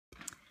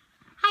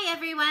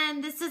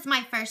everyone, this is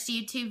my first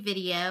YouTube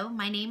video.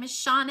 My name is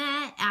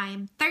Shauna.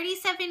 I'm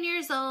 37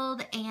 years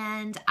old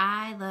and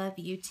I love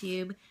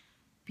YouTube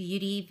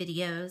beauty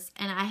videos,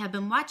 and I have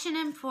been watching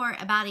them for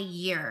about a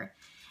year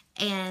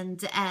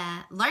and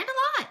learned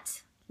a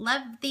lot.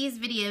 Love these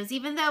videos.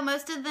 Even though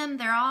most of them,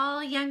 they're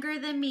all younger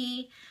than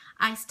me,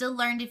 I still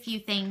learned a few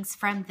things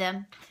from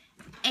them.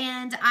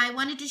 And I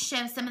wanted to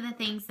show some of the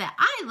things that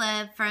I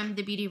love from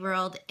the beauty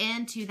world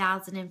in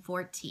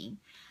 2014.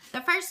 The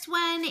first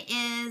one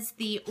is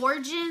the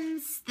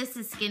Origins. This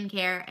is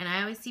skincare, and I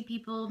always see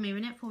people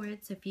moving it forward,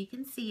 so if you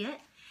can see it.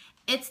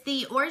 It's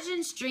the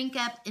Origins Drink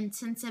Up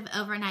Intensive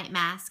Overnight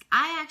Mask.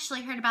 I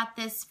actually heard about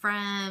this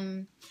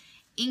from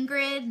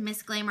Ingrid,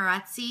 Miss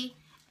Glamorazzi,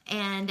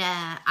 and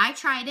I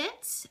tried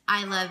it.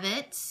 I love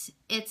it.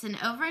 It's an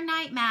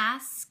overnight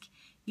mask.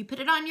 You put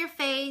it on your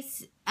face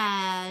 2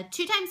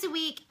 times a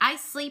week. I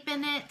sleep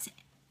in it.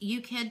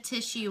 You could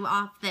tissue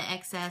off the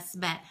excess,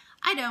 but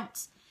I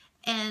don't.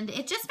 And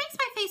it just makes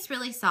my face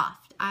really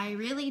soft. I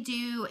really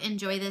do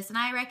enjoy this, and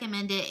I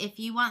recommend it if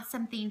you want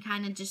something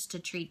kind of just to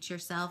treat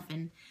yourself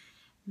and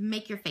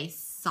make your face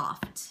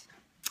soft.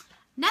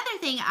 Another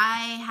thing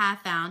I have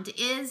found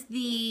is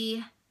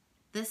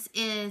this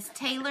is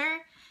Taylor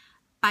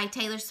by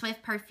Taylor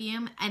Swift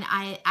perfume, and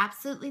I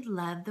absolutely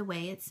love the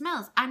way it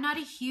smells. I'm not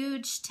a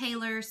huge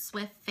Taylor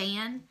Swift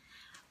fan.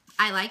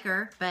 I like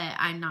her, but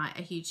I'm not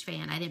a huge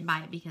fan. I didn't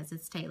buy it because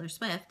it's Taylor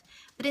Swift,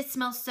 but it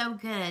smells so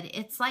good.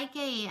 It's like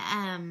a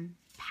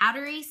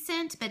powdery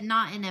scent, but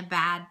not in a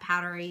bad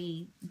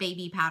powdery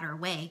baby powder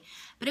way,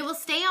 but it will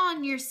stay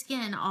on your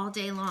skin all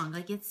day long.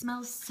 Like, it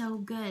smells so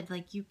good.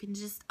 Like, you can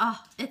just,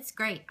 oh, it's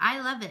great.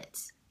 I love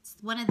it. It's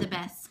one of the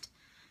best.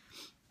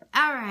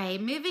 All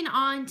right, moving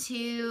on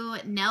to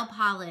nail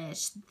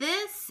polish.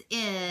 This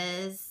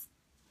is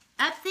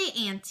Up the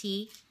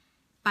Ante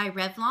by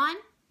Revlon,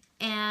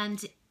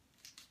 and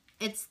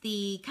it's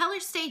the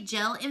Color Stay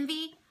Gel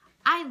Envy.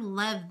 I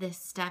love this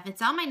stuff.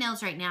 It's on my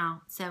nails right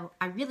now, so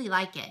I really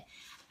like it.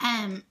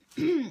 I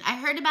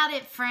heard about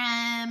it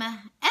from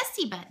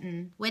Esty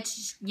Button,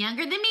 which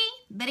younger than me,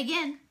 but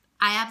again,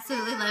 I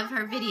absolutely love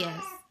her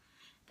videos.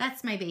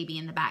 That's my baby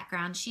in the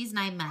background. She's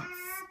 9 months.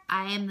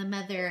 I am the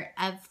mother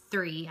of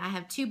 3. I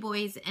have 2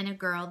 boys and a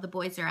girl. The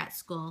boys are at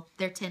school.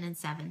 They're 10 and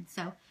 7,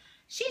 so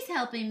she's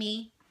helping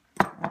me.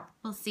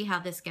 We'll see how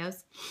this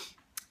goes.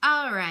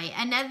 All right,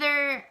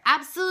 another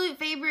absolute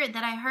favorite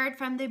that I heard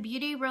from the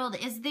beauty world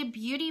is the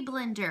Beauty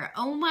Blender.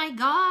 Oh my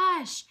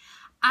gosh.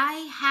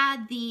 I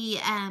had the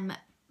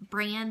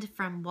brand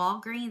from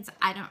Walgreens.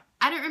 I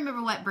don't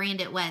remember what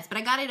brand it was, but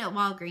I got it at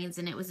Walgreens,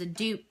 and it was a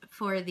dupe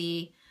for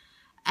the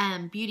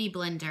Beauty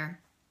Blender.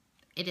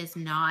 It is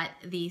not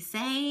the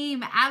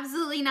same.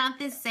 Absolutely not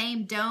the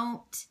same.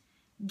 Don't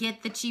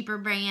get the cheaper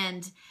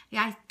brand.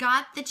 I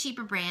got the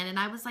cheaper brand, and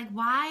I was like,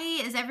 why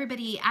is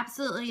everybody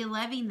absolutely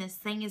loving this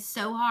thing? Is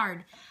so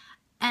hard.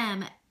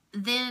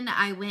 Then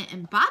I went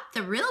and bought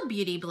the real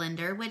Beauty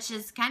Blender, which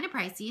is kind of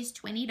pricey. It's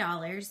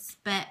 $20,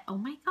 but oh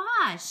my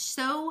gosh,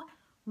 so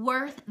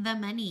worth the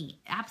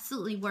money.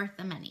 Absolutely worth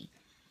the money.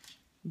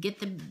 Get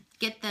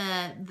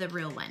the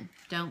real one.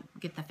 Don't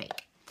get the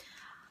fake.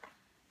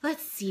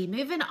 Let's see,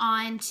 moving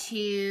on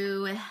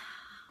to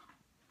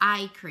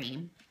eye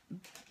cream.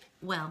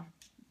 Well,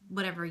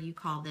 whatever you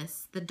call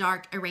this, the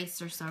dark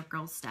eraser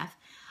circle stuff.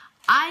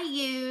 I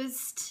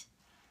used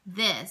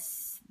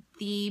this,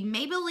 the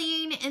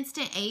Maybelline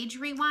Instant Age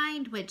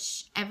Rewind,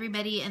 which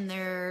everybody in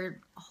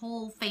their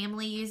whole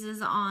family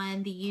uses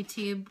on the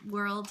YouTube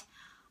world.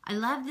 I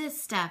love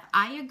this stuff.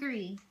 I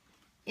agree.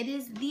 It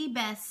is the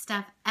best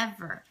stuff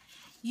ever.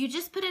 You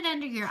just put it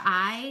under your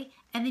eye,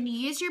 and then you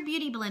use your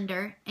Beauty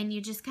Blender, and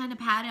you just kind of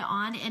pat it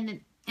on, and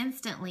it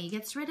instantly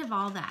gets rid of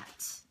all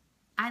that.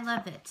 I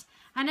love it.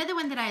 Another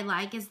one that I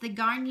like is the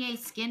Garnier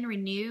Skin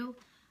Renew.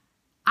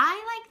 I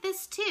like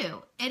this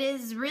too. It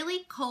is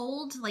really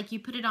cold, like you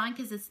put it on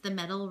because it's the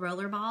metal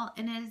roller ball,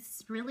 and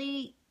it's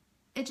really,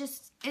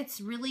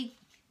 it's really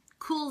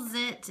cools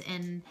it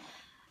and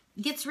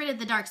gets rid of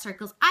the dark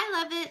circles. I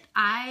love it.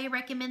 I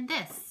recommend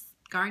this.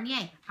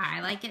 Garnier.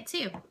 I like it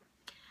too.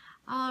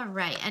 All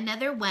right,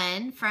 another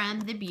one from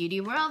the beauty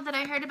world that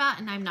I heard about,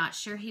 and I'm not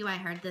sure who I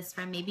heard this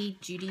from. Maybe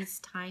Judy's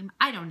Time.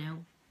 I don't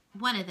know.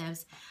 One of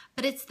those.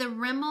 But it's the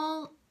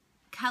Rimmel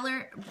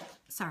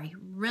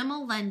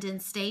London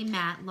Stay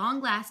Matte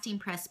Long Lasting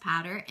Press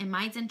Powder, and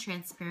mine's in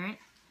transparent.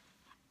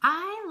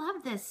 I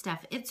love this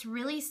stuff. It's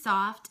really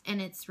soft,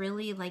 and it's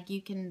really, like,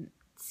 you can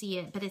see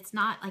it, but it's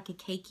not like a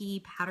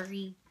cakey,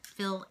 powdery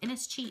feel, and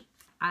it's cheap.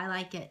 I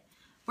like it.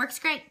 Works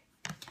great.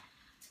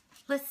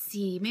 Let's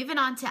see, moving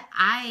on to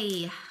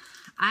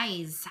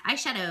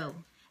eyeshadow.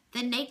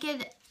 The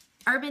Naked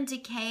Urban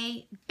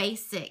Decay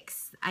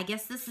Basics. I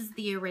guess this is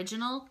the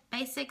original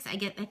Basics. I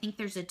think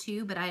there's a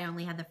 2, but I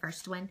only had the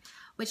first one,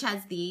 which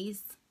has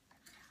these.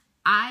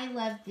 I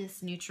love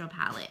this neutral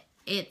palette.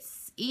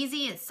 It's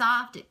easy, it's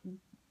soft, it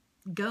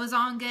goes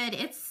on good.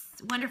 It's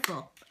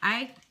wonderful.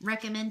 I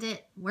recommend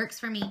it. Works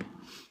for me.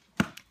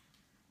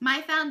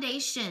 My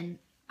foundation.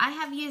 I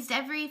have used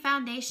every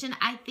foundation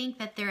I think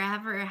that there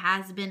ever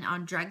has been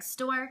on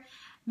drugstore.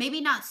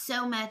 Maybe not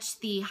so much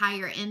the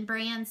higher end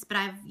brands, but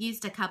I've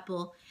used a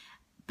couple.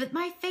 But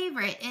my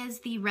favorite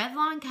is the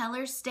Revlon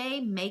Color Stay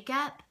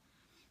Makeup.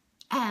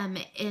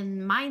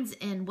 Mine's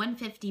in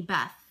 150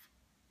 Buff.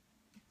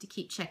 To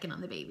keep checking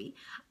on the baby.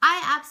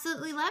 I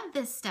absolutely love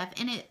this stuff,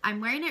 and I'm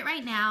wearing it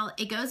right now.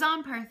 It goes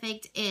on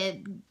perfect.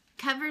 It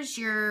covers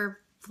your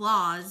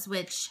flaws,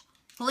 which,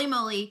 holy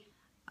moly,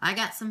 I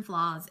got some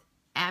flaws.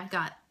 I've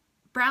got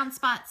brown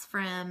spots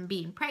from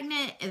being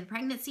pregnant, and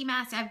pregnancy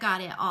mask. I've got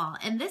it all,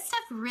 and this stuff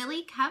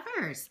really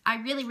covers.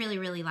 I really, really,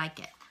 really like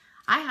it.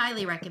 I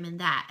highly recommend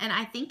that, and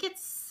I think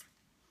it's,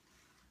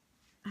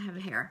 I have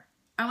a hair.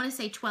 I want to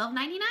say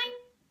 $12.99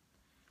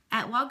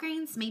 at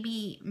Walgreens,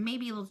 maybe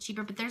a little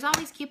cheaper, but there's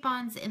always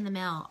coupons in the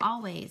mail,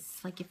 always.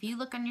 Like if you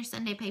look on your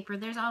Sunday paper,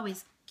 there's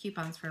always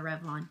coupons for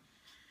Revlon.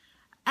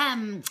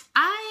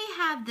 I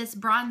have this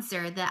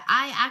bronzer that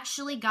I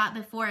actually got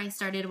before I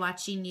started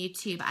watching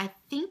YouTube. I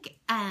think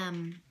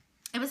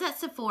it was at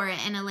Sephora,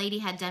 and a lady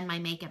had done my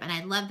makeup, and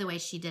I love the way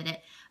she did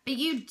it. But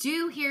you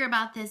do hear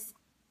about this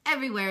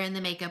everywhere in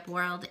the makeup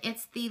world.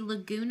 It's the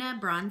Laguna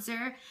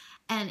bronzer,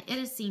 and it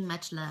has seen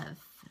much love.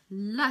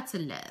 Lots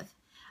of love.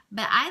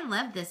 But I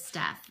love this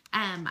stuff.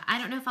 I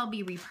don't know if I'll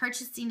be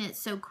repurchasing it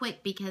so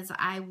quick because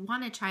I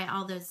want to try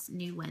all those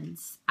new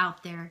ones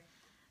out there.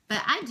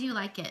 But I do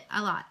like it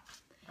a lot.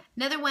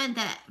 Another one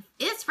that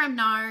is from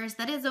NARS,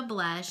 that is a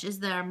blush,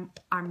 is the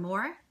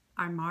Amore.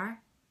 I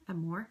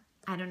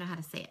don't know how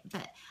to say it,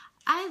 but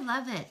I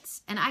love it.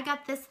 And I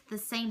got this the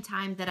same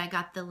time that I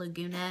got the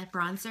Laguna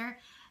bronzer.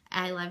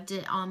 I loved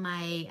it on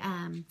my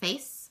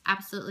face.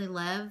 Absolutely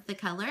love the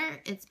color.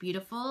 It's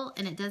beautiful,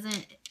 and it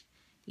doesn't,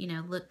 you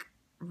know, look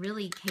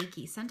really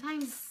cakey.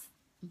 Sometimes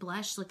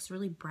blush looks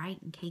really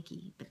bright and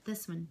cakey, but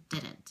this one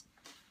didn't.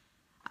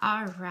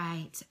 All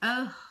right.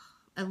 Oh,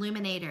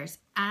 illuminators.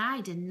 I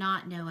did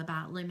not know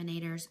about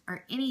illuminators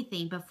or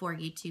anything before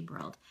YouTube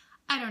World.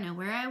 I don't know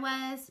where I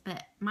was,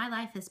 but my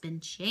life has been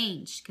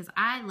changed because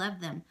I love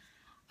them.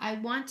 I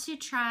want to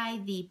try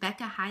the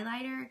Becca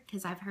highlighter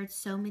because I've heard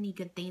so many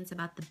good things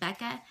about the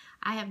Becca.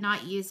 I have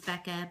not used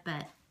Becca,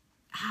 but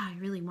I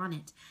really want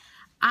it.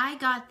 I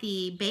got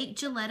the Baked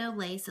Gelato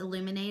Lace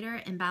Illuminator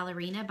in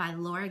Ballerina by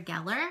Laura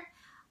Geller.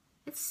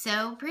 It's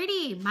so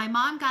pretty. My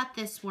mom got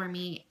this for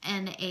me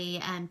in a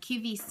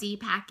QVC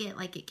packet,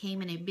 like it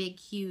came in a big,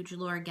 huge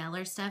Laura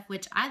Geller stuff,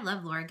 which I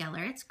love Laura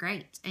Geller. It's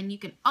great. And you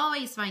can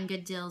always find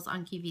good deals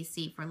on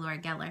QVC for Laura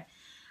Geller.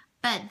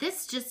 But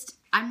this just,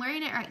 I'm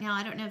wearing it right now.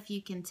 I don't know if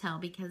you can tell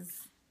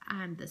because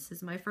this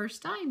is my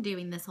first time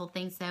doing this whole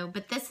thing. So,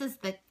 but this is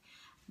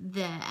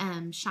the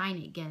shine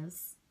it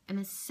gives. And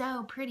it's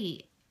so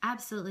pretty.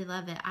 Absolutely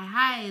love it. I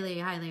highly,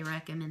 highly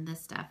recommend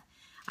this stuff.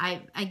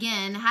 I,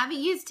 again, haven't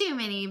used too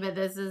many, but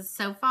this is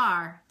so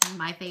far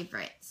my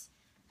favorite.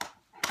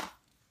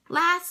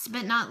 Last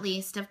but not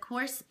least, of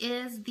course,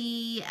 is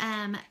the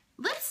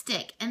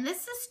lipstick. And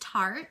this is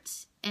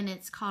Tarte, and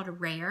it's called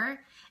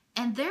Rare.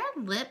 And their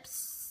lip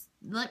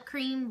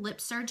cream, lip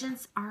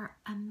surgeons are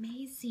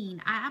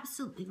amazing. I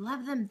absolutely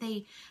love them.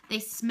 They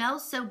smell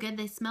so good.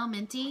 They smell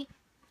minty.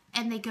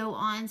 And they go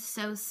on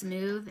so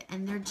smooth,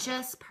 and they're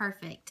just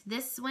perfect.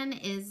 This one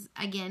is,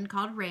 again,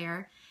 called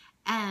Rare.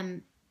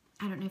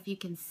 I don't know if you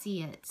can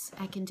see it.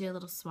 I can do a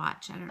little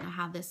swatch. I don't know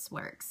how this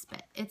works,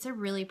 but it's a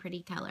really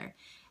pretty color.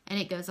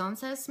 And it goes on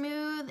so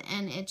smooth,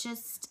 and it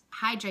just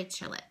hydrates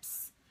your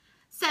lips.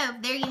 So,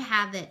 there you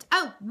have it.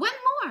 Oh, one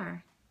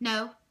more.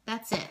 No,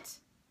 that's it.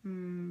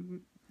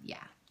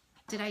 Yeah.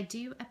 Did I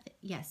do?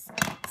 Yes.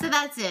 So,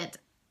 that's it.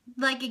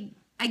 Like,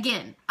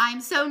 again,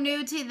 I'm so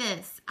new to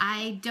this.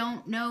 I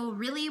don't know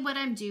really what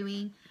I'm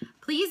doing.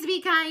 Please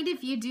be kind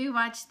if you do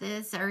watch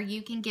this, or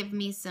you can give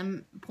me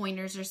some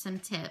pointers or some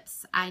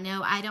tips. I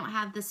know I don't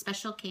have the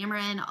special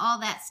camera and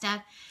all that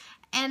stuff.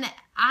 And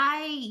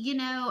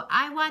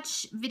I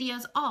watch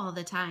videos all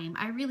the time.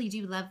 I really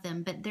do love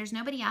them, but there's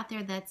nobody out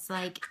there that's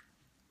like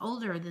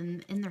older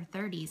than in their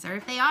 30s, or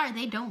if they are,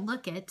 they don't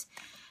look it.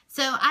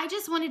 So I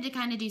just wanted to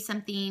kind of do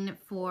something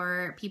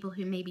for people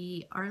who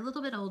maybe are a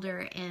little bit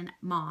older and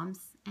moms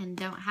and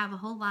don't have a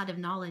whole lot of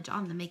knowledge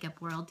on the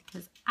makeup world,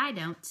 because I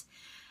don't.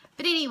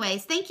 But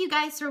anyways, thank you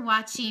guys for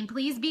watching.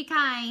 Please be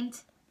kind.